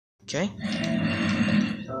Okay.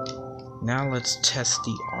 Now let's test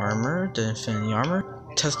the armor, the infinity armor.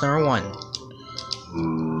 Test number 1.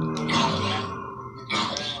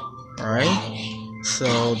 Alright.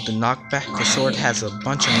 So the knockback, the sword has a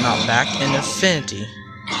bunch of knockback and infinity.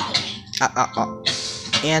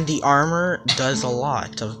 And the armor does a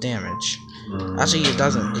lot of damage. Actually, it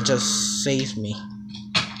doesn't. It just saves me.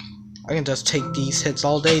 I can just take these hits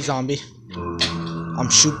all day, zombie. I'm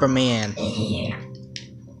Superman.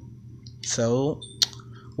 So,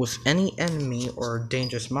 with any enemy or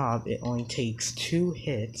dangerous mob, it only takes 2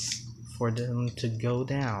 hits for them to go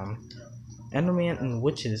down. Enderman and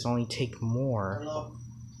witches only take more.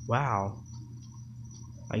 Wow.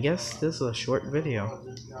 I guess this is a short video.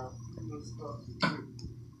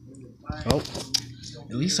 Oh,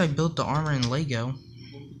 at least I built the armor in Lego.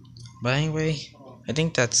 But anyway, I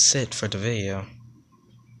think that's it for the video.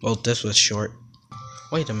 Well, this was short.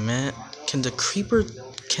 Wait a minute. Can the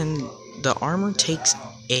armor takes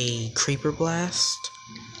a creeper blast?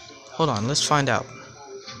 Hold on, let's find out.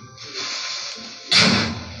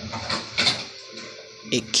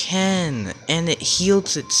 It can, and it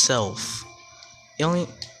heals itself.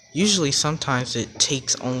 Usually sometimes it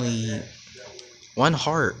takes only 1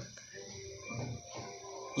 heart.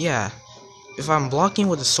 Yeah, if I'm blocking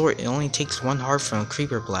with a sword, it only takes 1 heart from a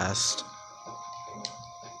creeper blast.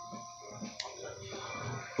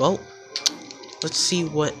 Well, let's see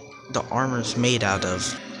what the armor's made out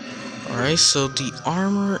of. Alright, so the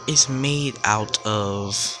armor is made out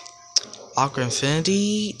of Aqua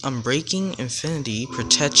Infinity, Unbreaking, Infinity,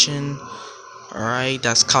 Protection. Alright,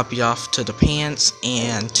 that's copied off to the pants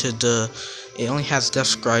and to the... It only has Death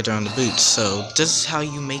Strider on the boots, so this is how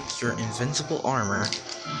you make your invincible armor.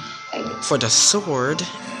 For the sword,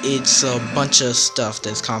 it's a bunch of stuff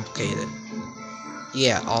that's complicated.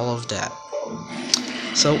 Yeah, all of that.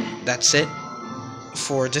 So, that's it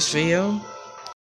for this video.